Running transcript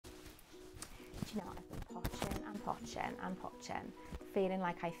Do you know, I've been potching and potching and potching, feeling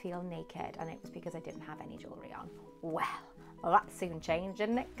like I feel naked, and it was because I didn't have any jewellery on. Well, that's soon changed,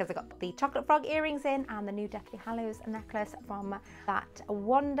 isn't it? Because I got the chocolate frog earrings in and the new Deathly Hallows necklace from that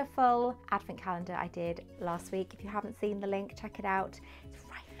wonderful advent calendar I did last week. If you haven't seen the link, check it out. It's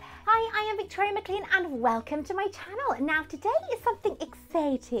right there. Hi, I am Victoria Maclean and welcome to my channel. Now today is something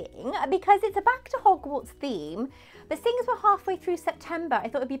exciting because it's a back to Hogwarts theme. But seeing as we're halfway through September, I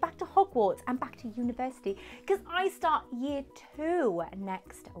thought it'd be back to Hogwarts and back to university because I start year 2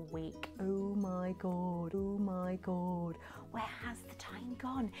 next week. Oh my God, oh my God. Where has the time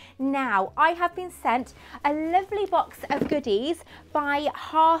gone? Now, I have been sent a lovely box of goodies by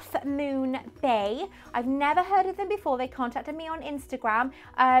Half Moon Bay. I've never heard of them before. They contacted me on Instagram,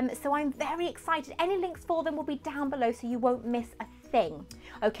 so I'm very excited. Any links for them will be down below so you won't miss a thing.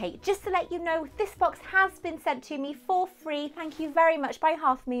 Okay, just to let you know, this box has been sent to me for free. Thank you very much by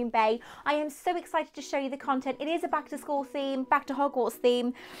Half Moon Bay. I am so excited to show you the content. It is a back to school theme, back to Hogwarts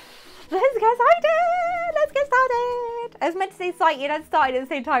theme. Let's get started! Let's get started! I was meant to say excited and started at the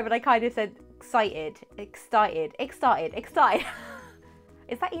same time, but I kind of said excited. Is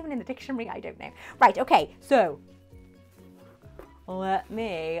that even in the dictionary? I don't know. Right, okay, so let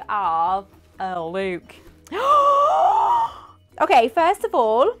me have a look. Okay, first of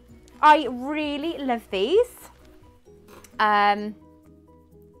all, I really love these. I've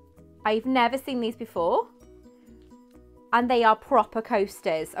never seen these before. And they are proper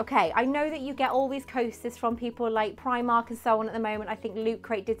coasters. Okay, I know that you get all these coasters from people like Primark and so on at the moment. I think Loot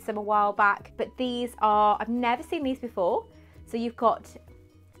Crate did some a while back. But these are, I've never seen these before. So you've got a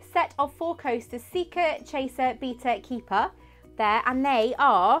set of 4 coasters, Seeker, Chaser, Beater, Keeper. There, and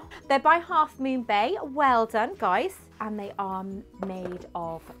they're by Half Moon Bay. Well done, guys. And they are made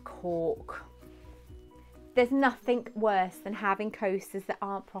of cork. There's nothing worse than having coasters that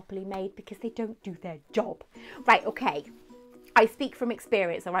aren't properly made because they don't do their job. Right, okay. I speak from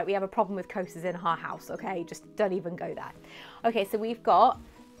experience, all right? We have a problem with coasters in our house, okay? Just don't even go there. Okay, so we've got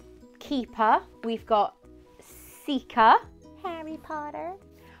Keeper. We've got Seeker. Harry Potter.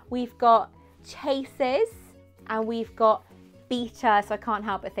 We've got Chasers. And we've got Beater. So I can't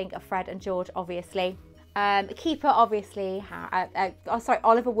help but think of Fred and George, obviously. Keeper, obviously,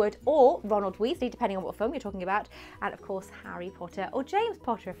 Oliver Wood or Ronald Weasley, depending on what film you're talking about, and of course Harry Potter or James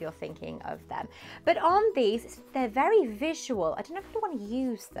Potter if you're thinking of them. But on these, they're very visual. I don't know if I want to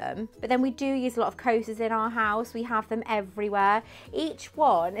use them, but then we do use a lot of coasters in our house. We have them everywhere. Each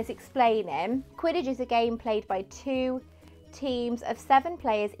one is explaining Quidditch is a game played by 2 teams of 7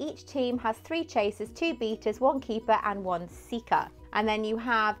 players. Each team has 3 chasers, 2 beaters, 1 keeper and 1 seeker. And then you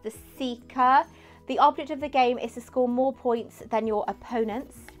have the seeker. The object of the game is to score more points than your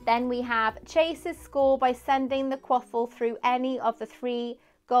opponents. Then we have chasers score by sending the quaffle through any of the 3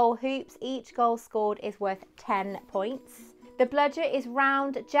 goal hoops. Each goal scored is worth 10 points. The bludger is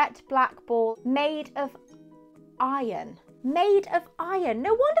round jet black ball made of iron. Made of iron.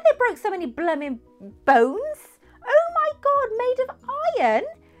 No wonder they broke so many blooming bones. Oh my God, made of iron?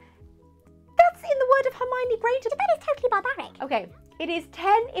 That's in the word of Hermione Granger. That is totally barbaric. Okay. It is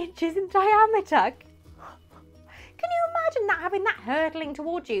 10 inches in diameter. Can you imagine that, having that hurtling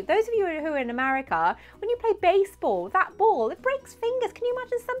towards you? Those of you who are in America, when you play baseball, that ball, it breaks fingers. Can you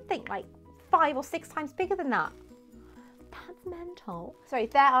imagine something like 5 or 6 times bigger than that? That's mental. Sorry,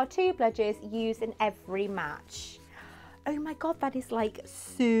 there are 2 bludgers used in every match. Oh my God, that is like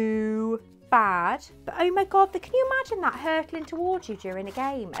so bad. But oh my God, can you imagine that hurtling towards you during a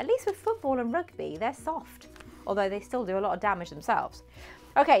game? At least with football and rugby, they're soft. Although they still do a lot of damage themselves.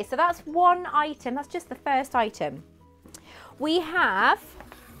 Okay, so that's one item. That's just the first item. We have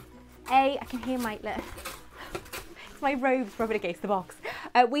I can hear my robes rubbing against the box.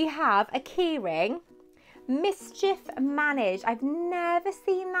 We have a keyring, Mischief Managed. I've never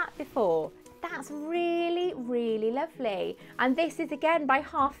seen that before. That's really, really lovely. And this is again by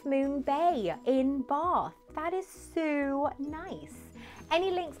Half Moon Bay in Bath. That is so nice. Any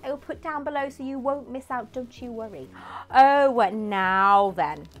links I will put down below so you won't miss out, don't you worry. Oh, now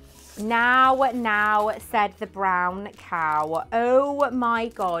then. Now, said the brown cow. Oh my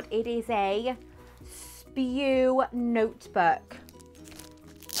God, it is a spew notebook.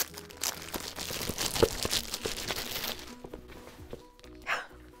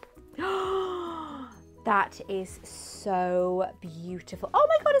 That is so beautiful. Oh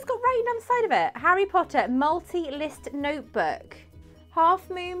my God, it's got writing on the side of it. Harry Potter multi-list notebook. Half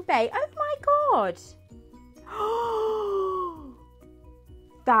Moon Bay. Oh my God.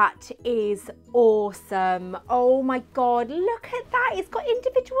 That is awesome. Oh my God. Look at that. It's got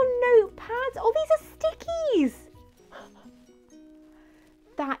individual notepads. Oh, these are stickies.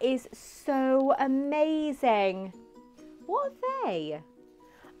 That is so amazing. What are they?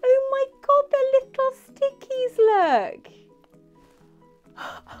 Oh my God, they're little stickies, look.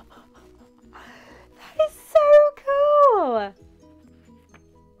 That is so cool.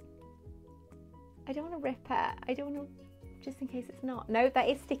 I don't want to rip it. I don't want to, just in case it's not. No, that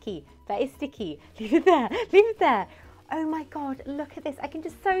is sticky. That is sticky. Leave it there. Leave it there. Oh my God, look at this. I can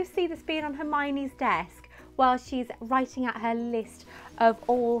just so see this being on Hermione's desk while she's writing out her list of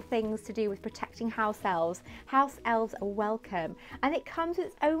all things to do with protecting house elves. House elves are welcome. And it comes with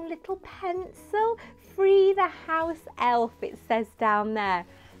its own little pencil. Free the house elf, it says down there.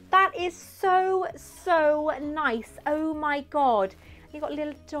 That is so, so nice. Oh my God. You got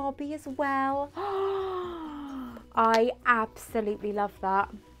little Dobby as well. I absolutely love that.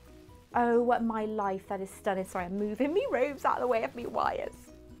 Oh my life, that is stunning. Sorry, I'm moving me robes out of the way of me wires.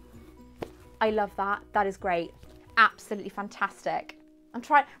 I love that. That is great. Absolutely fantastic. I'm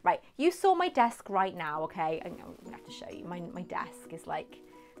trying, right, you saw my desk right now, okay? I'm gonna have to show you. My desk is like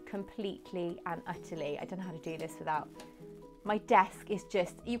completely and utterly, I don't know how to do this without, my desk is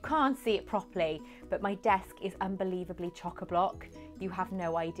just, you can't see it properly, but my desk is unbelievably chock-a-block. You have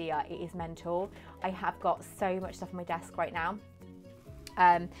no idea, it is mental. I have got so much stuff on my desk right now.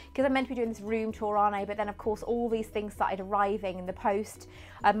 Because I'm meant to be doing this room tour, aren't I? But then of course all these things started arriving in the post.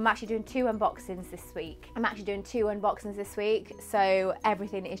 I'm actually doing 2 unboxings this week. So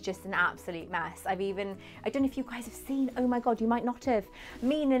everything is just an absolute mess. I don't know if you guys have seen, oh my God, you might not have.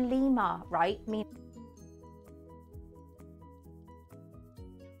 Mina Lima, right? Mina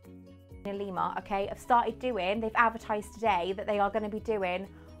Lima, okay, have started doing, they've advertised today that they are going to be doing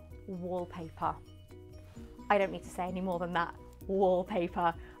wallpaper. I don't need to say any more than that.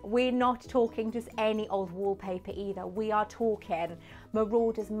 Wallpaper. We're not talking just any old wallpaper either. We are talking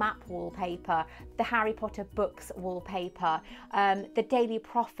Marauders map wallpaper, the Harry Potter books wallpaper, the Daily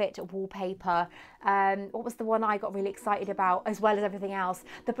Prophet wallpaper. What was the one I got really excited about, as well as everything else?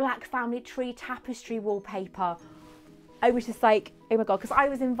 The Black Family Tree tapestry wallpaper. I was just like, oh my God, because I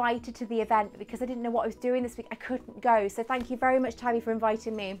was invited to the event, because I didn't know what I was doing this week. I couldn't go. So thank you very much, Tabby, for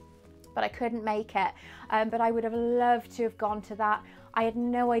inviting me. But I couldn't make it. But I would have loved to have gone to that. I had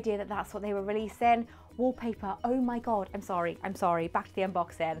no idea that that's what they were releasing. Wallpaper, oh my God, I'm sorry. Back to the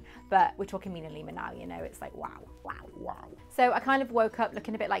unboxing, but we're talking Mina Lima now, you know, it's like, wow, wow, wow. So I kind of woke up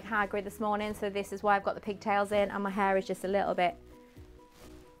looking a bit like Hagrid this morning. So this is why I've got the pigtails in, and my hair is just a little bit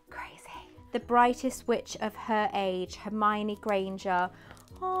crazy. The brightest witch of her age, Hermione Granger.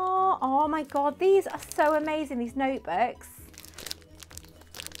 Oh my God, these are so amazing, these notebooks.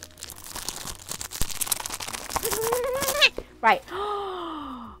 Right.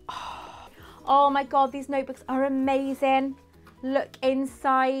 Oh my God, these notebooks are amazing. Look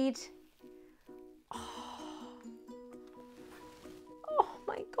inside. Oh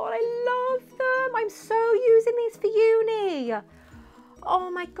my God, I love them. I'm so using these for uni. Oh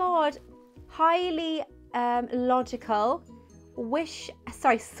my God. Highly logical.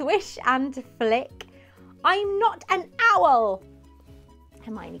 Swish and flick. I'm not an owl.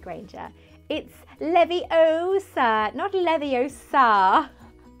 Hermione Granger. It's Leviosa, not Leviosa.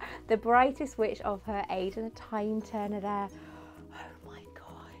 The brightest witch of her age, and a time turner there. Oh my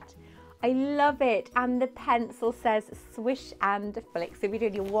God. I love it. And the pencil says swish and flick. So if you're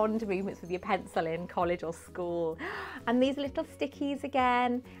doing your wand movements with your pencil in college or school. And these little stickies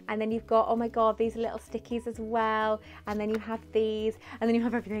again. And then you've got, oh my God, these little stickies as well. And then you have these, and then you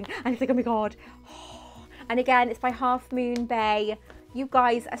have everything. And it's like, oh my God. And again, it's by Half Moon Bay. You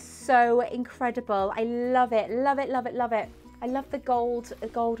guys are so incredible. I love it, love it, love it, love it. I love the gold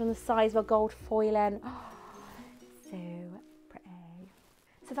on the sides, well, gold foiling. Oh, so pretty.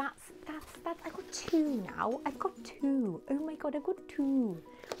 So that's, I've got 2 now. I've got 2. Oh my God, I've got 2.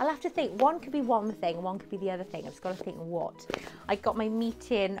 I'll have to think. One could be one thing, one could be the other thing. I've just got to think what. I got my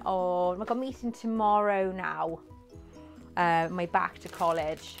meeting on, I've got a meeting tomorrow now. My back to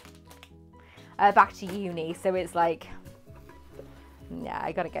college. Back to uni, so it's like, yeah,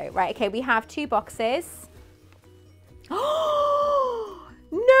 I gotta go. Right, okay, we have 2 boxes. Oh,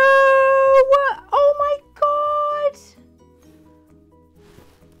 no! Oh my God!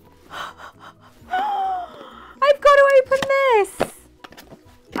 I've got to open this!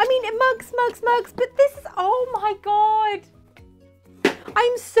 I mean, mugs, but this is, oh my God!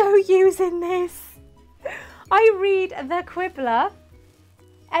 I'm so using this. I read The Quibbler.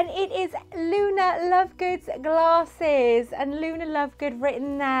 And it is Luna Lovegood's glasses, and Luna Lovegood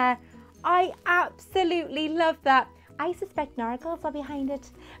written there. I absolutely love that. I suspect nargles are behind it.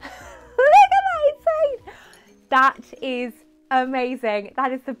 Look at that inside. That is amazing.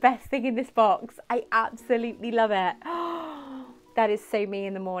 That is the best thing in this box. I absolutely love it. That is so me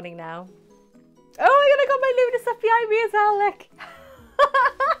in the morning now. Oh my God, I got my Luna stuff behind me as well, look.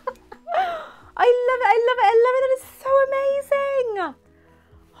 I love it, I love it, I love it. That is so amazing.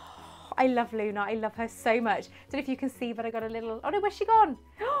 Oh, I love Luna, I love her so much. Don't know if you can see, but I got a little, oh no, where's she gone?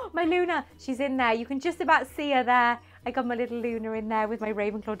 Oh, my Luna, she's in there. You can just about see her there. I got my little Luna in there with my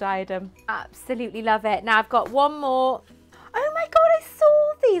Ravenclaw diadem. Absolutely love it. Now I've got one more. Oh my God, I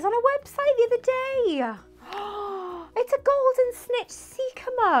saw these on a website the other day. It's a golden snitch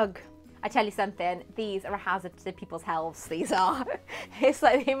seeker mug. I tell you something, these are a hazard to people's healths, these are. It's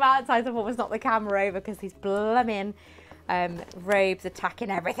like the amount of times I've almost knocked the camera over because these blooming robes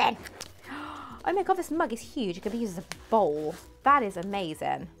attacking everything. Oh my God, this mug is huge. It could be used as a bowl. That is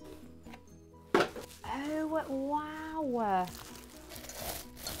amazing. Oh, wow.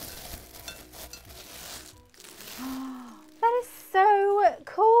 That is so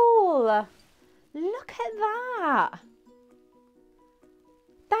cool. Look at that.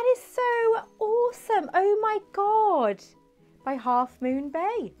 That is so awesome. Oh my God. By Half Moon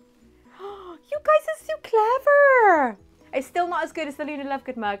Bay. You guys are so clever. It's still not as good as the Luna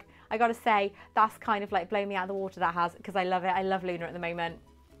Lovegood mug. I gotta say, that's kind of like blowing me out of the water, that has, because I love it. I love Luna at the moment.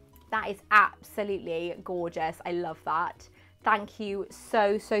 That is absolutely gorgeous. I love that. Thank you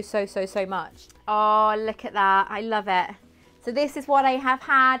so much. Oh, look at that. I love it. So this is what I have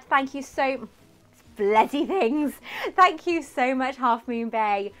had. Thank you so bloody things. Thank you so much, Half Moon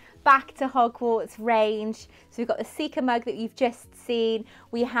Bay. Back to Hogwarts range. So we've got the Seeker mug that you've just seen.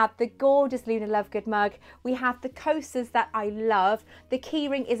 We have the gorgeous Luna Lovegood mug. We have the coasters that I love. The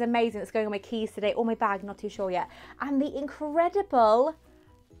keyring is amazing. It's going on my keys today, or my bag, not too sure yet. And the incredible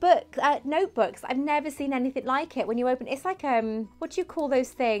notebooks. I've never seen anything like it. When you open, it's like what do you call those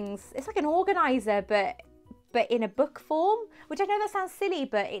things? It's like an organizer, but in a book form, which I know that sounds silly,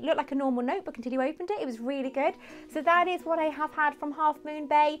 but it looked like a normal notebook until you opened it. It was really good. So that is what I have had from Half Moon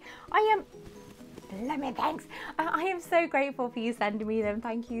Bay. I am, blimey, thanks. I am so grateful for you sending me them.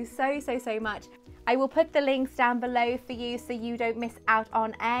 Thank you so much. I will put the links down below for you so you don't miss out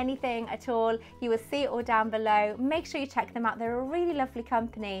on anything at all. You will see it all down below. Make sure you check them out. They're a really lovely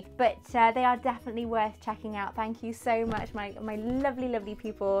company, but they are definitely worth checking out. Thank you so much, my lovely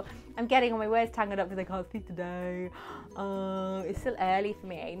people. I'm getting all my words tangled up because I can't speak today. It's still early for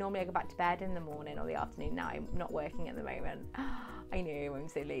me. Normally I go back to bed in the morning or the afternoon. Now I'm not working at the moment. I know, I'm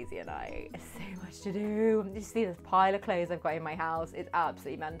so lazy at night. There's so much to do. You see this pile of clothes I've got in my house. It's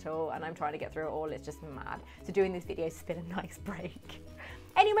absolutely mental and I'm trying to get through it all. It's just mad. So doing these videos has been a nice break.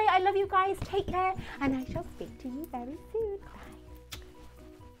 Anyway, I love you guys. Take care and I shall speak to you very soon. Bye.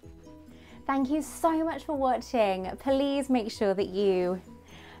 Thank you so much for watching. Please make sure that you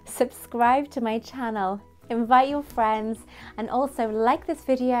subscribe to my channel, invite your friends, and also like this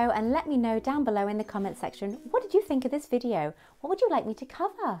video and let me know down below in the comment section, what did you think of this video? What would you like me to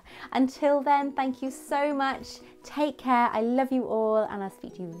cover? Until then, thank you so much. Take care. I love you all and I'll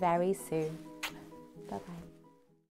speak to you very soon. Bye-bye.